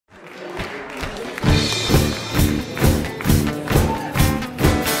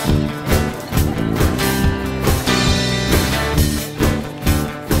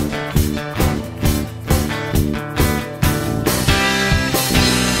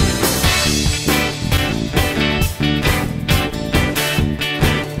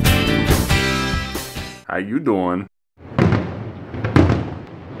you doing?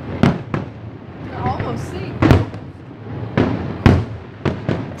 They're almost asleep.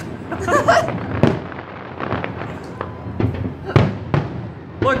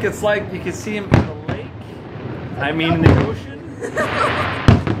 Look, it's like you can see him in the lake. I mean in the ocean.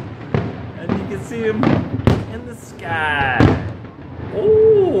 And you can see him in the sky.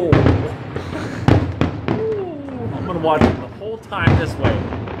 Oh. I'm gonna watch it the whole time this way.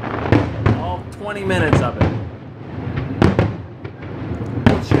 All 20 minutes of it.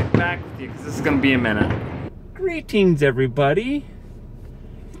 We'll check back with you because this is gonna be a minute. Greetings, everybody.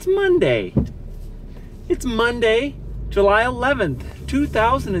 It's Monday. It's Monday, July 11th,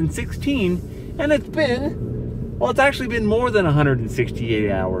 2016, and it's actually been more than 168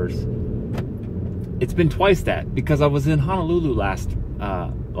 hours. It's been twice that because I was in Honolulu last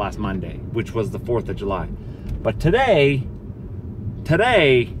Monday, which was the 4th of July. But today,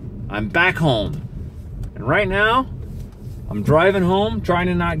 I'm back home. And right now, I'm driving home trying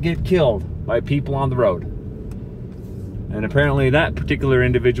to not get killed by people on the road. And apparently that particular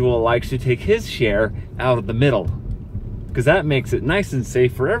individual likes to take his share out of the middle, because that makes it nice and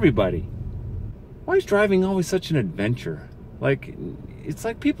safe for everybody. Why is driving always such an adventure? Like, it's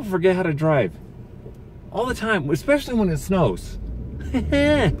like people forget how to drive all the time, especially when it snows.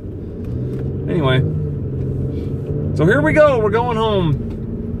 Anyway, so here we go. We're going home.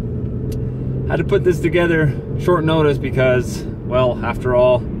 Had to put this together short notice because, well, after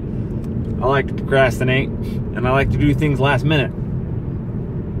all, I like to procrastinate and I like to do things last minute.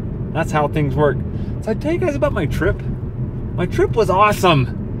 That's how things work. So I tell you guys about my trip. My trip was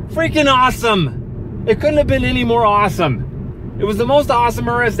awesome. Freaking awesome. It couldn't have been any more awesome. It was the most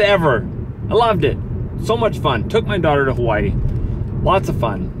awesomest ever. I loved it. So much fun. Took my daughter to Hawaii. Lots of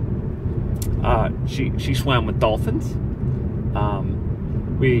fun. She swam with dolphins.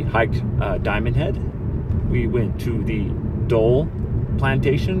 We hiked Diamond Head. We went to the Dole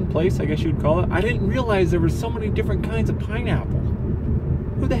plantation place, I guess you'd call it. I didn't realize there were so many different kinds of pineapple.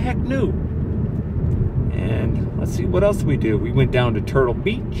 Who the heck knew? And let's see, what else did we do? We went down to Turtle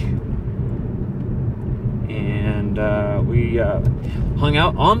Beach. And we hung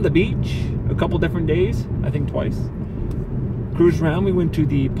out on the beach a couple different days, I think twice. Cruised around. We went to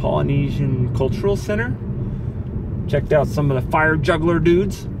the Polynesian Cultural Center. Checked out some of the fire juggler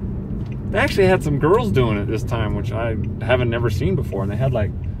dudes. They actually had some girls doing it this time, which I haven't never seen before. And they had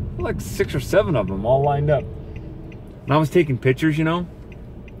like 6 or 7 of them all lined up. And I was taking pictures, you know.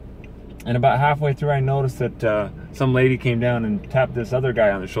 And about halfway through, I noticed that some lady came down and tapped this other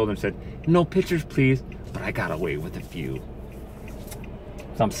guy on the shoulder and said, "No pictures, please, but I got away with a few."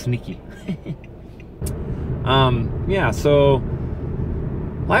 So I'm sneaky. Yeah, so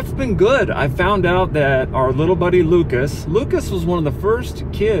life's been good. I found out that our little buddy Lucas was one of the first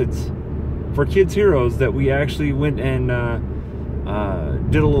kids for Kids Heroes that we actually went and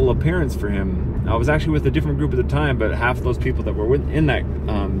did a little appearance for him. I was actually with a different group at the time, but half of those people that were in that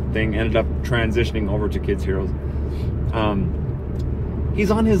thing ended up transitioning over to Kids Heroes. He's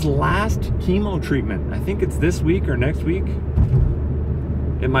on his last chemo treatment. I think it's this week or next week.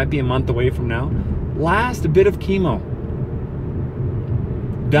 It might be a month away from now. Last bit of chemo.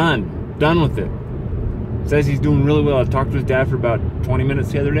 Done with it. Says he's doing really well. I talked to his dad for about 20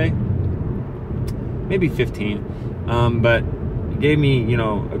 minutes the other day. Maybe 15. But he gave me, you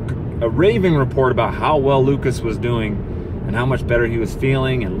know, a raving report about how well Lucas was doing and how much better he was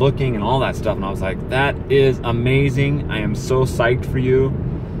feeling and looking and all that stuff. And I was like, that is amazing. I am so psyched for you.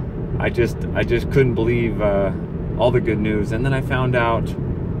 I just couldn't believe all the good news. And then I found out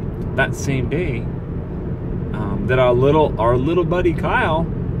that same day that our little buddy Kyle,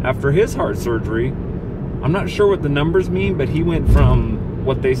 after his heart surgery, I'm not sure what the numbers mean, but he went from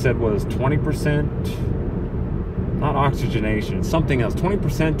what they said was 20%, not oxygenation, something else,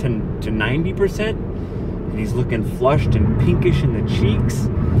 20% to 90%, and he's looking flushed and pinkish in the cheeks.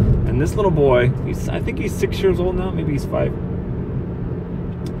 And this little boy, I think he's 6 years old now, maybe he's 5.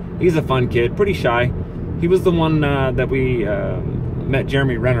 He's a fun kid, pretty shy. He was the one that we met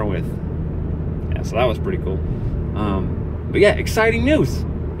Jeremy Renner with. Yeah, so that was pretty cool. But yeah, exciting news.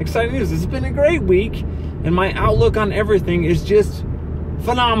 Exciting news. It's been a great week, and my outlook on everything is just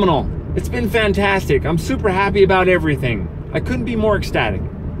phenomenal. It's been fantastic. I'm super happy about everything. I couldn't be more ecstatic.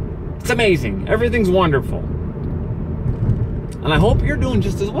 It's amazing. Everything's wonderful. And I hope you're doing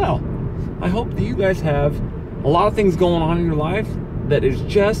just as well. I hope that you guys have a lot of things going on in your life that is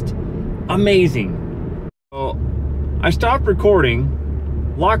just amazing. So I stopped recording.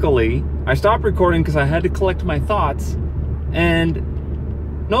 Luckily, I stopped recording because I had to collect my thoughts. And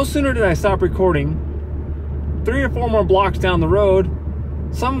no sooner did I stop recording, 3 or 4 more blocks down the road,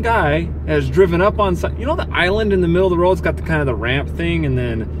 some guy has driven up on, you know, the island in the middle of the road. It's got the kind of the ramp thing, and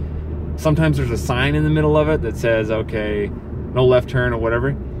then sometimes there's a sign in the middle of it that says, okay, no left turn or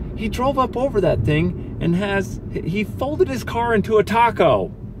whatever. He drove up over that thing and he folded his car into a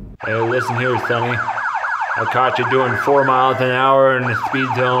taco. Hey, listen here, Sonny. I caught you doing 4 miles an hour in the speed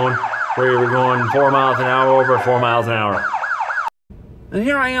zone where you were going 4 miles an hour over 4 miles an hour. And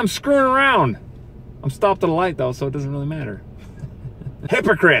here I am screwing around. I'm stopped at a light though, so it doesn't really matter.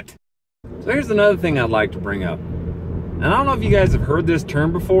 Hypocrite. So here's another thing I'd like to bring up. And I don't know if you guys have heard this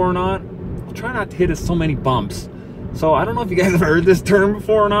term before or not. I'll try not to hit so many bumps. So I don't know if you guys have heard this term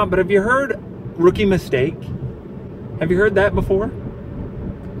before or not, but have you heard rookie mistake? Have you heard that before?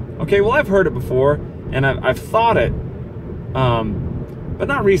 Okay, well, I've heard it before, and I've thought it, but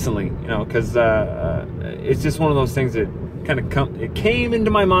not recently, you know, because it's just one of those things that kind of it came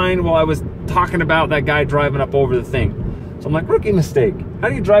into my mind while I was talking about that guy driving up over the thing. So I'm like, rookie mistake. How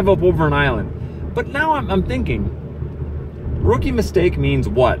do you drive up over an island? But now I'm thinking, rookie mistake means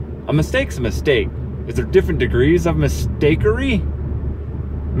what? A mistake's a mistake. Is there different degrees of mistakery?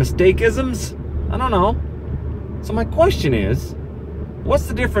 Mistakeisms? I don't know. So my question is, what's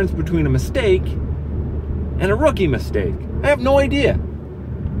the difference between a mistake and a rookie mistake? I have no idea.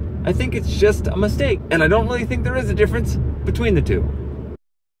 I think it's just a mistake, and I don't really think there is a difference between the two.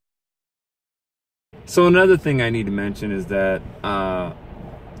 So another thing I need to mention is that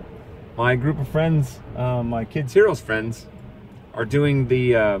my group of friends, my Kids Heroes friends, are doing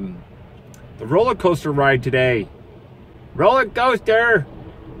the roller coaster ride today. Roller coaster!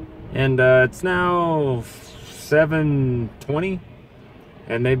 And it's now 7:20,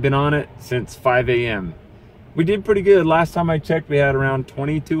 and they've been on it since 5 a.m. We did pretty good. Last time I checked, we had around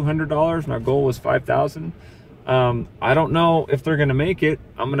 $2,200, and our goal was $5,000. I don't know if they're gonna make it.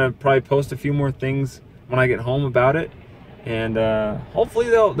 I'm gonna probably post a few more things when I get home about it, and hopefully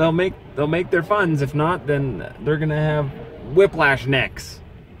they'll make their funds. If not, then they're gonna have whiplash necks,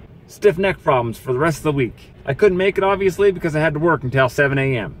 stiff neck problems for the rest of the week. I couldn't make it, obviously, because I had to work until 7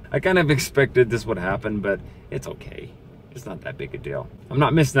 a.m. I kind of expected this would happen, but it's okay. It's not that big a deal. I'm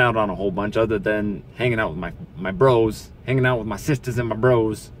not missing out on a whole bunch other than hanging out with my bros, hanging out with my sisters and my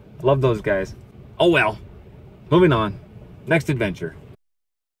bros. I love those guys. Oh well. Moving on. Next adventure.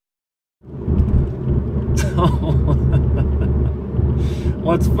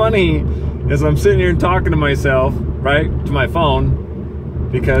 What's funny is I'm sitting here talking to myself, right, to my phone,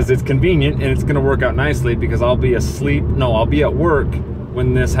 because it's convenient and it's gonna work out nicely because I'll be asleep. No, I'll be at work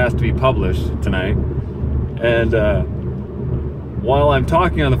when this has to be published tonight. And while I'm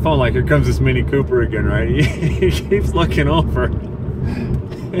talking on the phone, like, here comes this Mini Cooper again, right? He keeps looking over.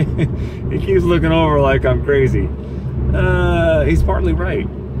 He keeps looking over like I'm crazy. He's partly right.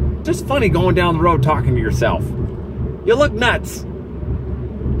 Just funny going down the road talking to yourself. You look nuts.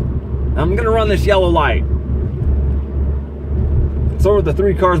 I'm gonna run this yellow light. So are the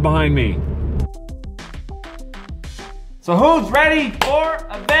 3 cars behind me. So who's ready for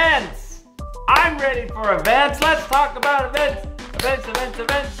events? I'm ready for events. Let's talk about events.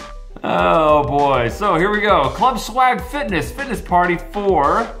 Events. Oh boy, so here we go. Club Swag Fitness Party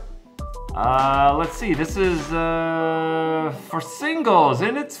 4. Let's see, this is for singles,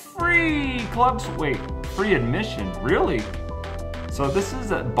 and it's free. Free admission, really? So this is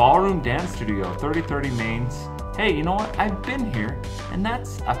a Ballroom Dance Studio, 3030 Mains. Hey, you know what? I've been here, and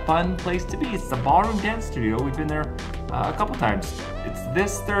that's a fun place to be. It's the Ballroom Dance Studio. We've been there a couple times. It's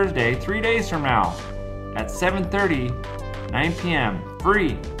this Thursday, 3 days from now, at 7:30, 9 p.m.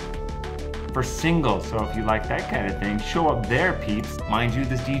 Free for singles. So if you like that kind of thing, show up there, peeps. Mind you,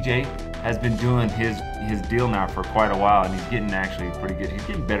 this DJ has been doing his deal now for quite a while, and he's getting actually pretty good. He's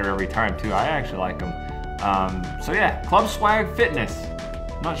getting better every time too. I actually like him. So yeah, Club Swag Fitness.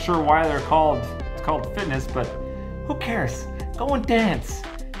 I'm not sure why it's called fitness, but who cares? Go and dance.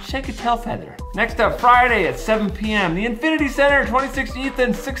 Shake a tail feather. Next up, Friday at 7 p.m. The Infinity Center, 26 East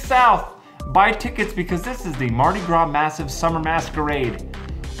and 6 South. Buy tickets because this is the Mardi Gras Massive Summer Masquerade.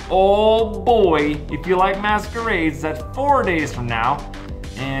 Oh boy, if you like masquerades, that's 4 days from now.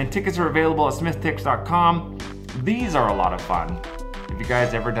 And tickets are available at smithtix.com. These are a lot of fun. If you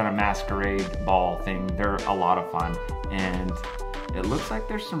guys ever done a masquerade ball thing, they're a lot of fun. And it looks like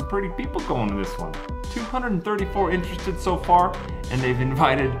there's some pretty people going to this one. 234 interested so far, and they've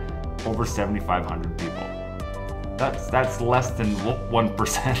invited over 7,500 people. That's less than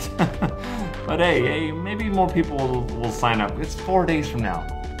 1%. But hey, maybe more people will sign up. It's 4 days from now.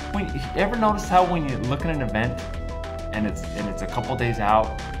 You ever notice how when you look at an event and it's a couple days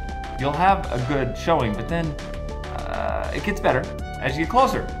out, you'll have a good showing, but then it gets better as you get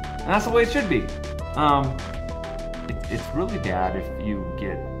closer, and that's the way it should be. it's really bad if you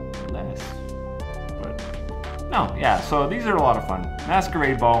get less. But no, yeah, so these are a lot of fun.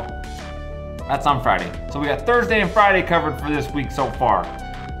 Masquerade Ball, that's on Friday. So we got Thursday and Friday covered for this week so far.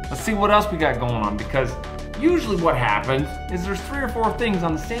 Let's see what else we got going on, because usually what happens is there's 3 or 4 things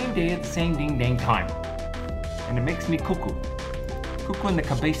on the same day at the same ding dang time. And it makes me cuckoo. Cuckoo in the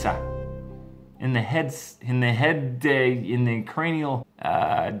cabeza. In the cranial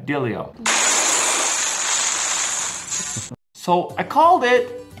dealio. So I called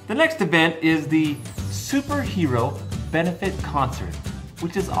it, the next event is the Superhero Benefit Concert,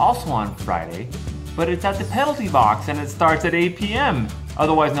 which is also on Friday, but it's at the Penalty Box and it starts at 8 p.m.,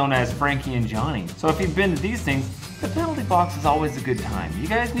 otherwise known as Frankie and Johnny. So if you've been to these things, the Penalty Box is always a good time. You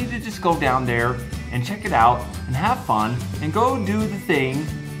guys need to just go down there and check it out and have fun and go do the thing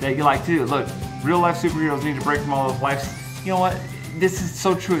that you like to do. Look, real life superheroes need a break from all those lives. You know what? This is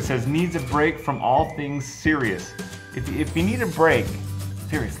so true. It says needs a break from all things serious. If you need a break,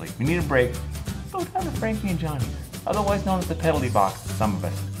 seriously, if you need a break, go down to Frankie and Johnny's, otherwise known as the Penalty Box to some of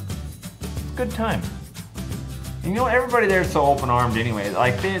us. It's a good time. And you know, everybody there is so open-armed anyway.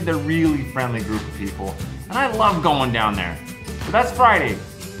 Like, they're really friendly group of people. And I love going down there. So that's Friday.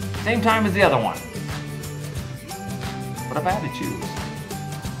 Same time as the other one. But if I had to choose.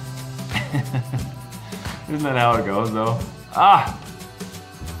 Isn't that how it goes, though?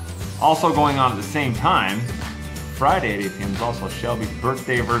 Also going on at the same time, Friday at 8 p.m. is also Shelby's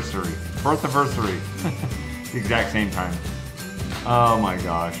birthday-versary. Birth-anniversary. The exact same time. Oh my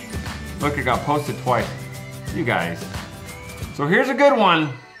gosh. Look, it got posted twice. You guys. So here's a good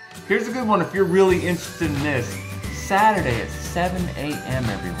one. Here's a good one if you're really interested in this. Saturday at 7 a.m.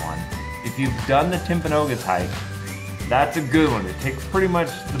 everyone. If you've done the Timpanogos hike, that's a good one. It takes pretty much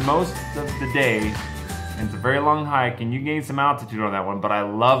the most of the day, and it's a very long hike, and you gain some altitude on that one, but I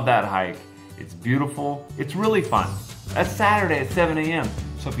love that hike. It's beautiful. It's really fun. That's Saturday at 7 a.m.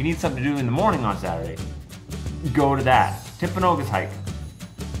 So if you need something to do in the morning on Saturday, go to that. Timpanogos hike.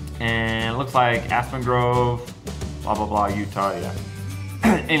 And it looks like Aspen Grove, blah, blah, blah, Utah, yeah.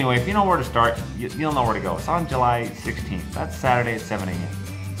 Anyway, if you know where to start, you'll know where to go. It's on July 16th. That's Saturday at 7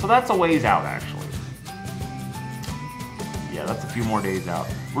 a.m. So that's a ways out, actually. Yeah, that's a few more days out.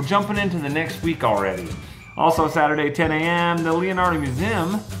 We're jumping into the next week already. Also Saturday, 10 a.m., the Leonardo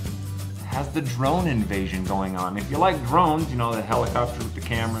Museum has the drone invasion going on. If you like drones, you know, the helicopter with the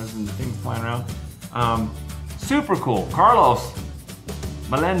cameras and the things flying around. Super cool. Carlos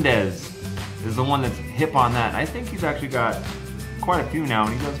Melendez is the one that's hip on that. I think he's actually got quite a few now,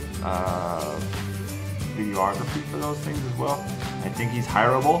 and he does videography for those things as well. I think he's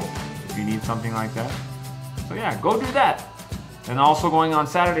hireable if you need something like that. So yeah, go do that. And also going on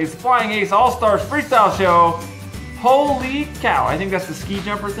Saturday's Flying Ace All-Stars Freestyle Show. Holy cow, I think that's the ski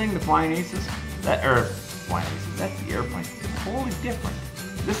jumper thing, the Flying Aces. Flying Aces, that's the airplane. Totally different.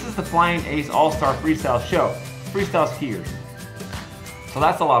 This is the Flying Ace All-Star Freestyle Show. Freestyle skiers. So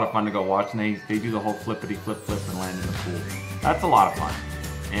that's a lot of fun to go watch, and they do the whole flippity flip and land in the pool. That's a lot of fun.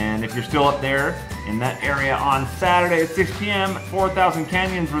 And if you're still up there in that area on Saturday at 6 p.m. at 4000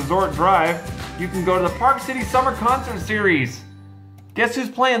 Canyons Resort Drive, you can go to the Park City Summer Concert Series. Guess who's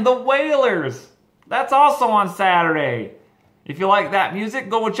playing? The Wailers. That's also on Saturday. If you like that music,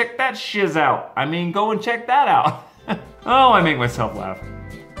 go and check that shiz out. I mean, go and check that out. Oh, I make myself laugh.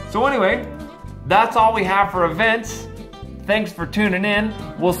 So anyway, that's all we have for events. Thanks for tuning in.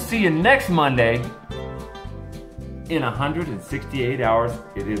 We'll see you next Monday in 168 hours.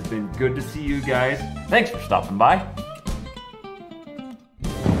 It has been good to see you guys. Thanks for stopping by.